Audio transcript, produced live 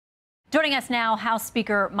Joining us now, House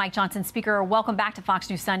Speaker Mike Johnson. Speaker, welcome back to Fox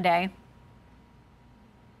News Sunday.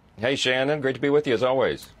 Hey, Shannon. Great to be with you, as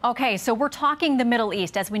always. Okay, so we're talking the Middle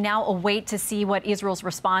East as we now await to see what Israel's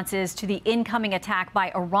response is to the incoming attack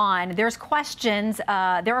by Iran. There are questions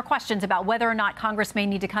about whether or not Congress may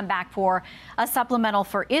need to come back for a supplemental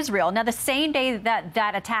for Israel. Now, the same day that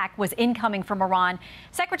that attack was incoming from Iran,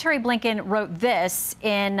 Secretary Blinken wrote this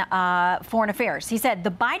in Foreign Affairs. He said,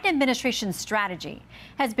 the Biden administration's strategy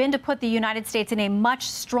has been to put the United States in a much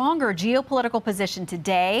stronger geopolitical position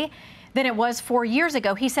today than it was 4 years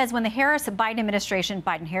ago. He says when the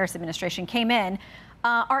Biden-Harris administration came in,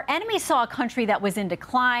 our enemies saw a country that was in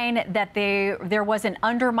decline, that there was an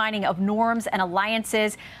undermining of norms and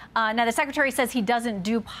alliances. Now, the secretary says he doesn't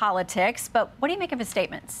do politics, but what do you make of his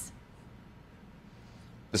statements?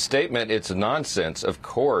 The statement, it's nonsense. Of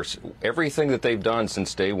course, everything that they've done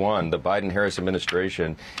since day one, the Biden-Harris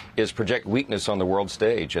administration, is project weakness on the world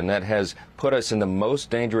stage. And that has put us in the most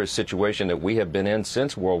dangerous situation that we have been in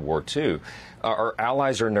since World War II. Our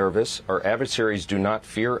allies are nervous. Our adversaries do not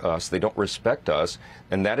fear us. They don't respect us.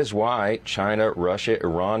 And that is why China, Russia,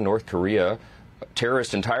 Iran, North Korea,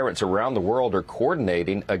 terrorists and tyrants around the world are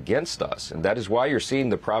coordinating against us. And that is why you're seeing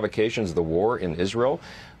the provocations of the war in Israel.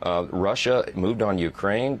 Russia moved on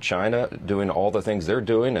Ukraine, China doing all the things they're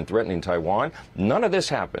doing and threatening Taiwan. None of this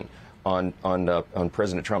happened on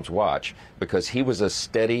President Trump's watch because he was a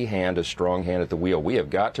steady hand, a strong hand at the wheel. We have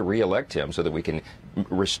got to reelect him so that we can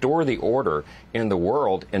restore the order in the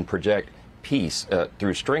world and project peace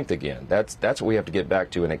through strength again. That's what we have to get back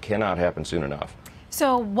to, and it cannot happen soon enough.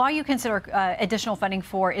 So while you consider additional funding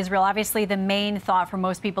for Israel, obviously the main thought for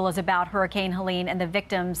most people is about Hurricane Helene and the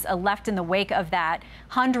victims left in the wake of that.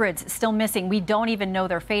 Hundreds still missing. We don't even know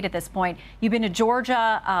their fate at this point. You've been to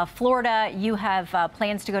Georgia, Florida. You have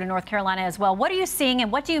plans to go to North Carolina as well. What are you seeing, and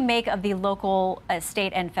what do you make of the local,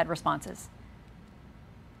 state, and Fed responses?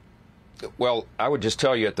 Well, I would just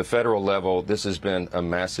tell you at the federal level, this has been a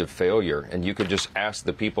massive failure. And you could just ask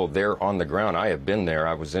the people there on the ground. I have been there.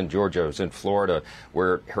 I was in Georgia. I was in Florida,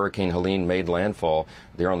 where Hurricane Helene made landfall.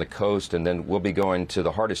 They're on the coast. And then we'll be going to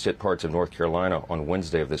the hardest hit parts of North Carolina on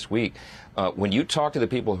Wednesday of this week. When you talk to the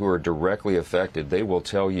people who are directly affected, they will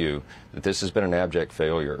tell you that this has been an abject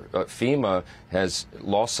failure. FEMA has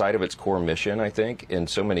lost sight of its core mission, I think, in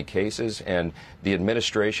so many cases. And the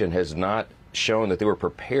administration has not shown that they were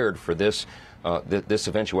prepared for this this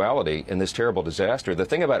eventuality and this terrible disaster. The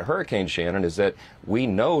thing about hurricanes, Shannon, is that we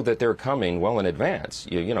know that they're coming well in advance.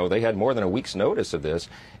 You know, they had more than a week's notice of this,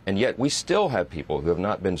 and yet we still have people who have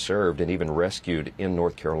not been served and even rescued in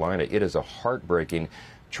North Carolina. It is a heartbreaking,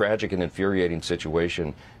 tragic, and infuriating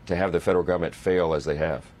situation to have the federal government fail as they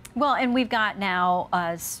have. Well, and we've got now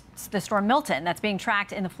the storm Milton that's being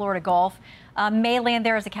tracked in the Florida Gulf. May land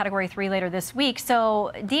there as a Category 3 later this week.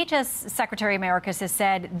 So DHS Secretary Mayorkas has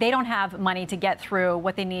said they don't have money to get through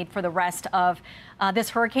what they need for the rest of this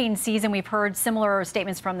hurricane season. We've heard similar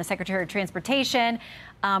statements from the Secretary of Transportation.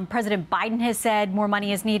 President Biden has said more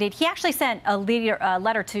money is needed. He actually sent a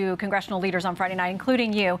letter to congressional leaders on Friday night,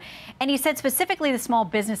 including you. And he said specifically the Small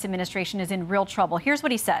Business Administration is in real trouble. Here's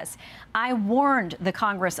what he says. I warned the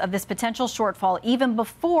Congress of this potential shortfall even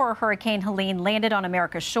before Hurricane Helene landed on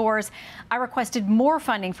America's shores. I requested more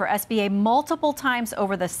funding for SBA multiple times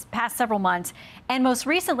over the past several months. And most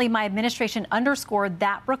recently, my administration underscored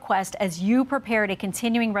that request as you prepared a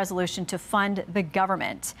continuing resolution to fund the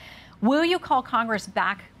government. Will you call Congress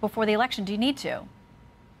back before the election? Do you need to?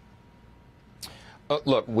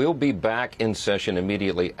 Look, we'll be back in session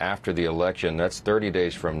immediately after the election. That's 30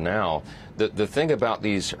 days from now. The thing about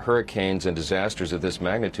these hurricanes and disasters of this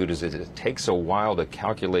magnitude is that it takes a while to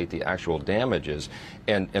calculate the actual damages,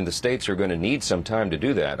 and the states are going to need some time to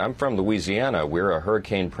do that. I'm from Louisiana. We're a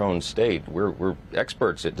hurricane-prone state. We're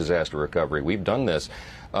experts at disaster recovery. We've done this.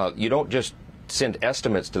 You don't just send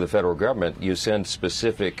estimates to the federal government. You send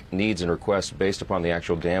specific needs and requests based upon the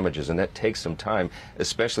actual damages, and that takes some time,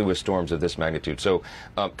 especially with storms of this magnitude. So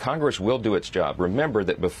Congress will do its job. Remember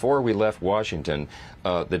that before we left Washington,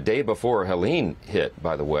 the day before Helene hit,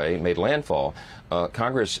 by the way, made landfall,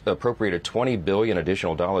 Congress appropriated $20 billion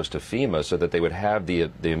additional dollars to FEMA so that they would have the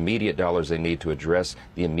immediate dollars they need to address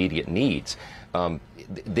the immediate needs.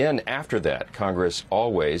 Then after that, Congress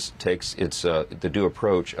always takes the due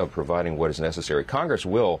approach of providing what is necessary. Congress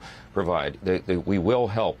will provide. We will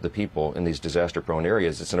help the people in these disaster-prone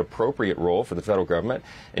areas. It's an appropriate role for the federal government,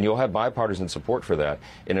 and you'll have bipartisan support for that.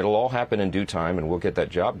 And it'll all happen in due time, and we'll get that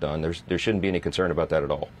job done. There shouldn't be any concern about that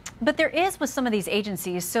at all. But there is with some of these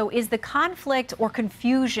agencies. So is the conflict or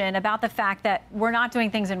confusion about the fact that we're not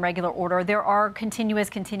doing things in regular order? There are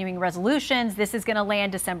continuing resolutions. This is going to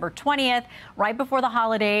land December 20th. right before the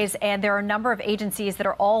holidays, and there are a number of agencies that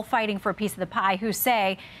are all fighting for a piece of the pie who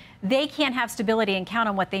say they can't have stability and count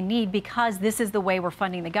on what they need because this is the way we're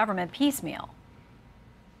funding the government piecemeal.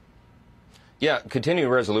 Yeah,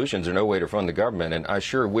 continuing resolutions are no way to fund the government, and I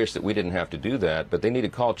sure wish that we didn't have to do that, but they need to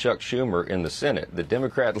call Chuck Schumer in the Senate. The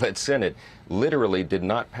Democrat-led Senate literally did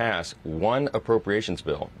not pass one appropriations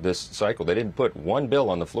bill this cycle. They didn't put one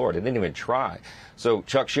bill on the floor. They didn't even try. So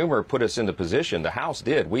Chuck Schumer put us in the position, the House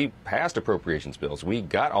did. We passed appropriations bills. We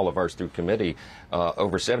got all of ours through committee,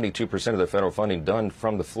 over 72% of the federal funding done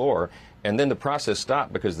from the floor. And then the process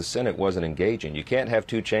stopped because the Senate wasn't engaging. You can't have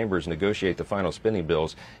two chambers negotiate the final spending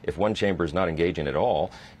bills if one chamber is not engaging at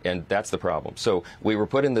all, and that's the problem. So we were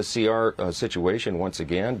put in the CR situation once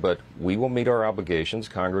again, but we will meet our obligations.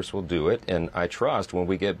 Congress will do it, and I trust when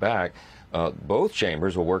we get back, both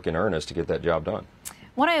chambers will work in earnest to get that job done.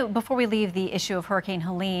 Before we leave the issue of Hurricane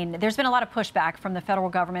Helene, there's been a lot of pushback from the federal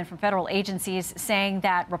government, from federal agencies, saying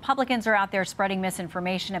that Republicans are out there spreading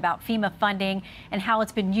misinformation about FEMA funding and how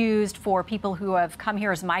it's been used for people who have come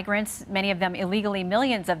here as migrants, many of them illegally,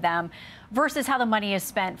 millions of them, versus how the money is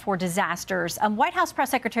spent for disasters. White House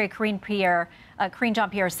Press Secretary Karine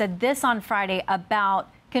Jean-Pierre said this on Friday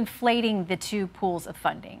about conflating the two pools of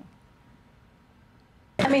funding.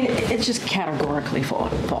 I mean, it's just categorically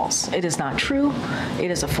false. It is not true.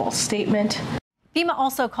 It is a false statement. FEMA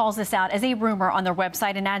also calls this out as a rumor on their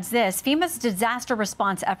website and adds this: FEMA's disaster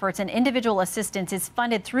response efforts and individual assistance is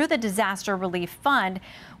funded through the Disaster Relief Fund,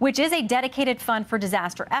 which is a dedicated fund for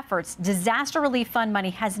disaster efforts. Disaster Relief Fund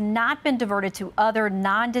money has not been diverted to other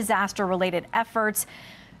non-disaster related efforts.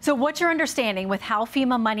 So what's your understanding with how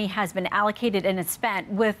FEMA money has been allocated and is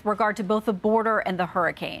spent with regard to both the border and the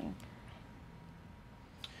hurricane?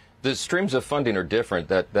 The streams of funding are different.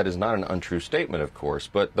 That is not an untrue statement, of course.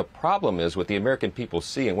 But the problem is what the American people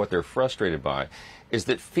see and what they're frustrated by is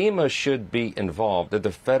that FEMA should be involved, that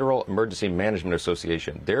the Federal Emergency Management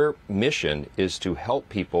Association, their mission is to help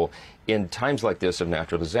people in times like this of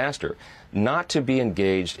natural disaster, not to be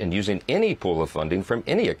engaged in using any pool of funding from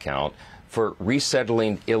any account for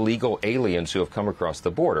resettling illegal aliens who have come across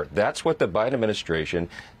the border. That's what the Biden administration,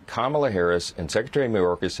 Kamala Harris, and Secretary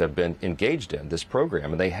Mayorkas have been engaged in, this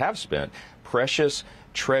program, and they have spent precious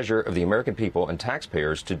treasure of the American people and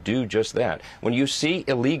taxpayers to do just that. When you see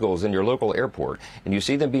illegals in your local airport and you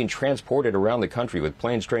see them being transported around the country with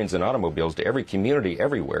planes, trains, and automobiles to every community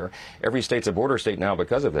everywhere, every state's a border state now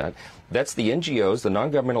because of that, that's the NGOs, the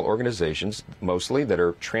non-governmental organizations mostly, that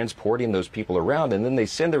are transporting those people around, and then they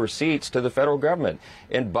send the receipts to the federal government.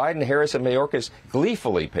 And Biden, Harris, and Mayorkas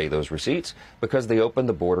gleefully pay those receipts because they opened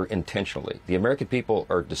the border intentionally. The American people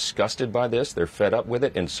are disgusted by this. They're fed up with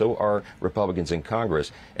it, and so are Republicans in Congress.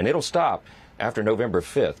 And it'll stop after November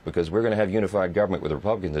 5th because we're going to have unified government with the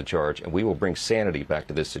Republicans in charge, and we will bring sanity back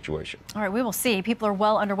to this situation. All right, we will see. People are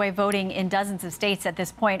well underway voting in dozens of states at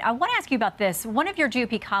this point. I want to ask you about this. One of your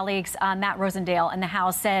GOP colleagues, Matt Rosendale, in the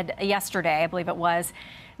House said yesterday, I believe it was,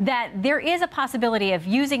 that there is a possibility of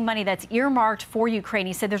using money that's earmarked for Ukraine.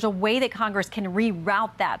 He said there's a way that Congress can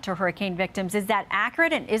reroute that to hurricane victims. Is that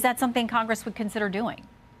accurate, and is that something Congress would consider doing?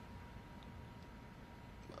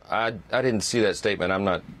 I didn't see that statement. I'm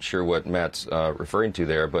not sure what Matt's referring to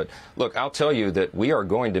there. But look, I'll tell you that we are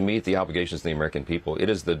going to meet the obligations of the American people. It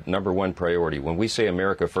is the #1 priority. When we say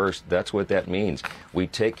America first, that's what that means. We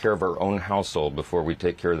take care of our own household before we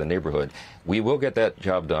take care of the neighborhood. We will get that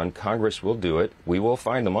job done. Congress will do it. We will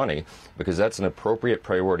find the money because that's an appropriate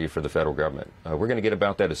priority for the federal government. We're going to get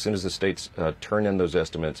about that as soon as the states turn in those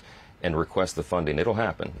estimates and request the funding. It'll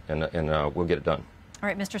happen, and we'll get it done. All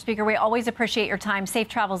right, Mr. Speaker, we always appreciate your time. Safe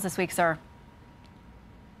travels this week, sir.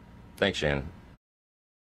 Thanks, Shannon.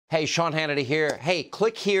 Hey, Sean Hannity here. Hey,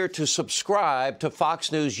 click here to subscribe to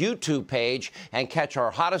Fox News YouTube page and catch our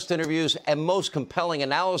hottest interviews and most compelling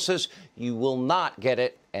analysis. You will not get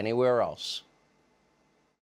it anywhere else.